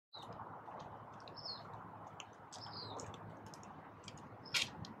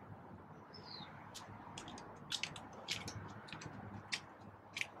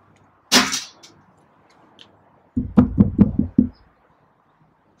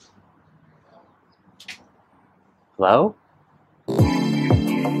Hello?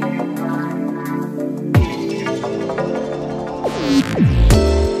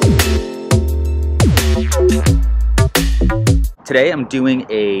 Today I'm doing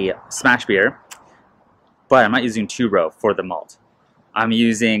a SMaSH beer, but I'm not using 2-row for the malt. I'm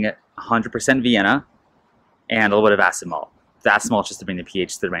using 100% Vienna and a little bit of acid malt. The acid malt just to bring the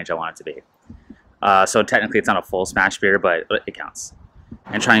pH to the range I want it to be. So technically it's not a full SMaSH beer, but it counts.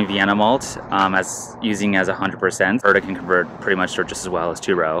 And trying Vienna malt using as 100%, Perle can convert pretty much just as well as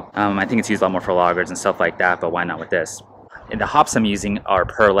 2-row. I think it's used a lot more for lagers and stuff like that, but why not with this? And the hops I'm using are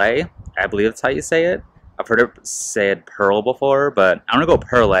Perle. I believe that's how you say it. I've heard it said Perle before, but I'm gonna go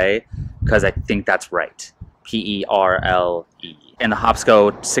Perle because I think that's right. P-E-R-L-E. And the hops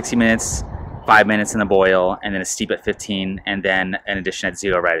go 60 minutes, 5 minutes in the boil, and then a steep at 15, and then an addition at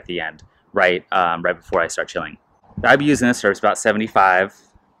 0 right at the end, right before I start chilling. I'll be using this for about 75,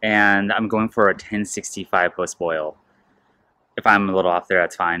 and I'm going for a 1065 post boil. If I'm a little off there,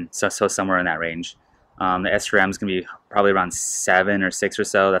 that's fine. So somewhere in that range. The SRM is going to be probably around 7 or 6 or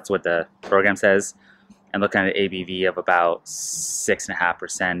so. That's what the program says. And looking at an ABV of about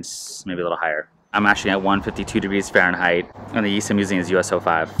 6.5%, maybe a little higher. I'm actually at 152 degrees Fahrenheit, and the yeast I'm using is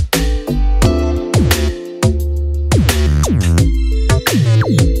US-05.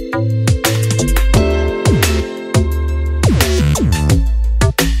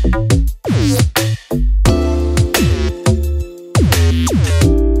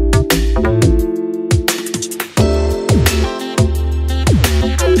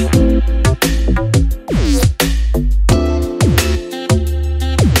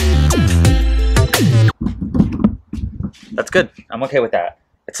 That's good. I'm okay with that.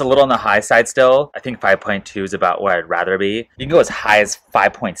 It's a little on the high side still. I think 5.2 is about where I'd rather be. You can go as high as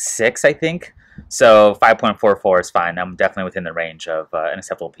 5.6, I think. So 5.44 is fine. I'm definitely within the range of an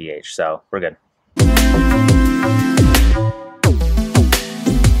acceptable pH, so we're good.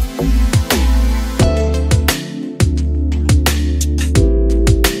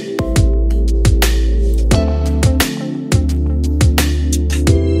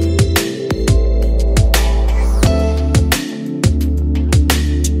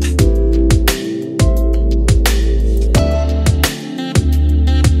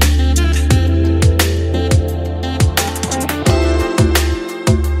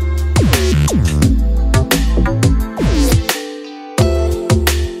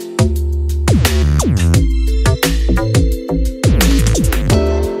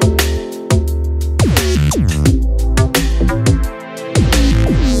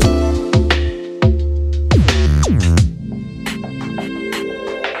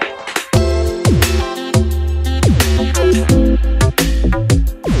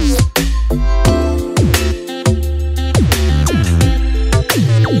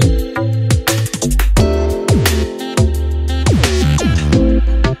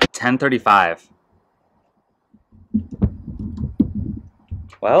 $10.35.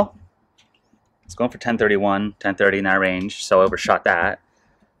 Well, it's going for $10.31, $10.30 in that range, so I overshot that.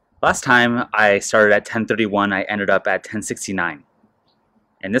 Last time I started at $10.31, I ended up at $10.69.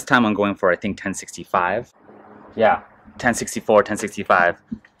 And this time I'm going for, I think, $10.65. Yeah, $10.64, $10.65.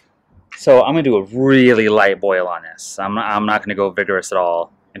 So I'm going to do a really light boil on this. I'm not going to go vigorous at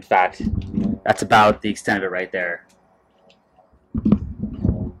all. In fact, that's about the extent of it right there.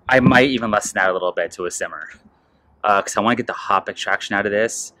 I might even lessen that a little bit to a simmer because I want to get the hop extraction out of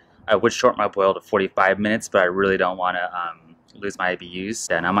this. I would shorten my boil to 45 minutes, but I really don't want to lose my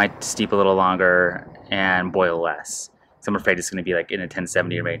IBUs. And I might steep a little longer and boil less. So I'm afraid it's going to be like in a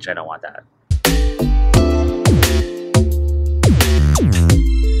 1070 range. I don't want that.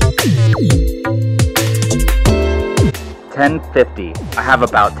 $10.50. I have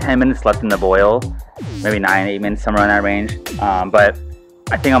about 10 minutes left in the boil, maybe 9, 8 minutes, somewhere in that range. But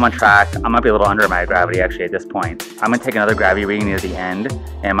I think I'm on track. I might be a little under my gravity actually at this point. I'm going to take another gravity reading near the end,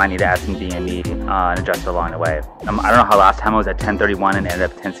 and I might need to add some DME and adjust it along the way. I don't know how last time I was at 10:31 and ended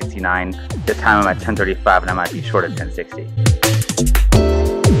up at 10:69. This time I'm at 10:35 and I might be short at 10:60.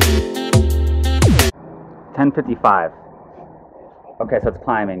 10:55. Okay, so it's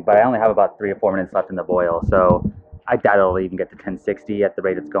climbing, but I only have about 3 or 4 minutes left in the boil, so I doubt it'll even get to 10:60 at the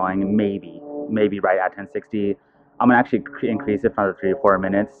rate it's going. Maybe right at 10:60. I'm going to actually increase it for another 3 or 4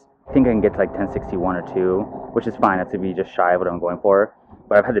 minutes. I think I can get to like 10:61 or 2, which is fine. That's to be just shy of what I'm going for.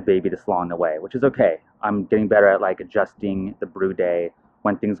 But I've had the baby this long the way, which is okay. I'm getting better at like adjusting the brew day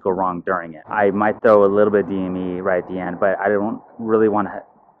when things go wrong during it. I might throw a little bit of DME right at the end, but I don't really want to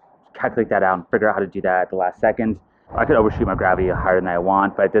calculate that out and figure out how to do that at the last second. I could overshoot my gravity higher than I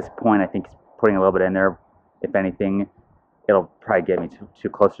want, but at this point I think putting a little bit in there, if anything, it'll probably get me to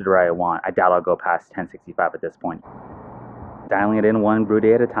closer to where I want. I doubt I'll go past 1065 at this point. Dialing it in one brew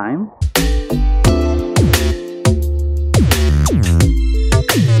day at a time.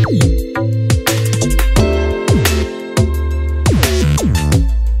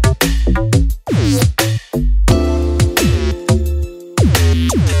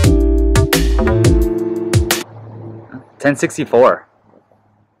 $10.64.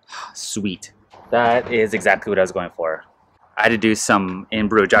 Sweet. That is exactly what I was going for. I had to do some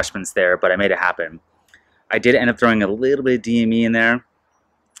in-brew adjustments there, but I made it happen. I did end up throwing a little bit of DME in there,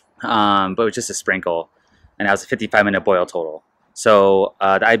 but it was just a sprinkle, and that was a 55-minute boil total. So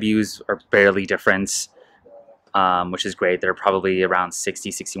the IBUs are barely different, which is great. They're probably around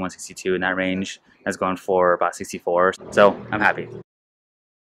 60, 61, 62 in that range. I was going for about 64, so I'm happy.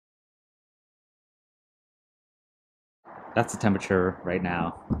 That's the temperature right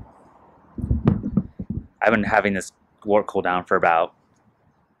now. I've been having this wort cool down for about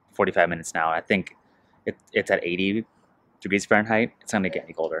 45 minutes now. I think it's at 80 degrees Fahrenheit. It's not going to get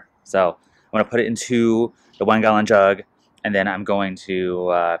any colder. So I'm going to put it into the 1 gallon jug, and then I'm going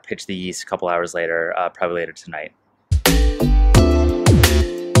to pitch the yeast a couple hours later, probably later tonight.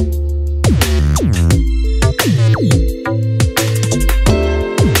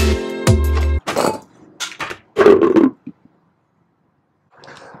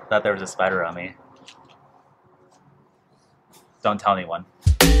 Thought there was a spider on me. Don't tell anyone.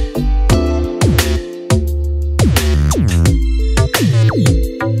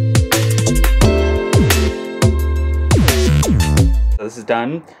 So this is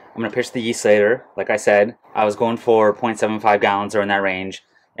done. I'm gonna pitch the yeast later. Like I said, I was going for 0.75 gallons or in that range,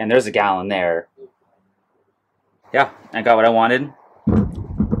 and there's a gallon there. Yeah, I got what I wanted.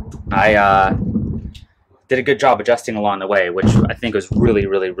 I did a good job adjusting along the way, which I think was really,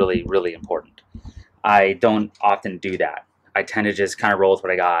 really, really, really important. I don't often do that. I tend to just kind of roll with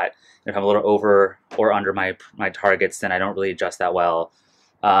what I got. If I'm a little over or under my targets, then I don't really adjust that well.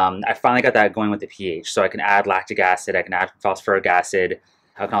 I finally got that going with the pH, so I can add lactic acid, I can add phosphoric acid,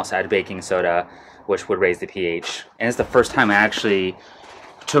 I can also add baking soda, which would raise the pH. And it's the first time I actually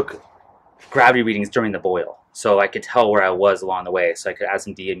took gravity readings during the boil, so I could tell where I was along the way, so I could add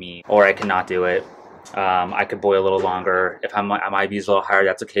some DME, or I could not do it. I could boil a little longer. If my IBU is a little higher,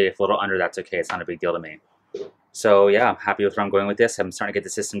 that's okay. If a little under, that's okay. It's not a big deal to me. So yeah, I'm happy with where I'm going with this. I'm starting to get the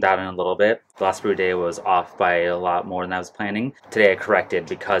system down in a little bit. The last brew day was off by a lot more than I was planning. Today I corrected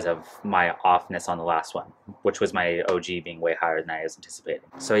because of my offness on the last one, which was my OG being way higher than I was anticipating.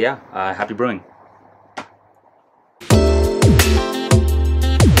 So yeah, happy brewing.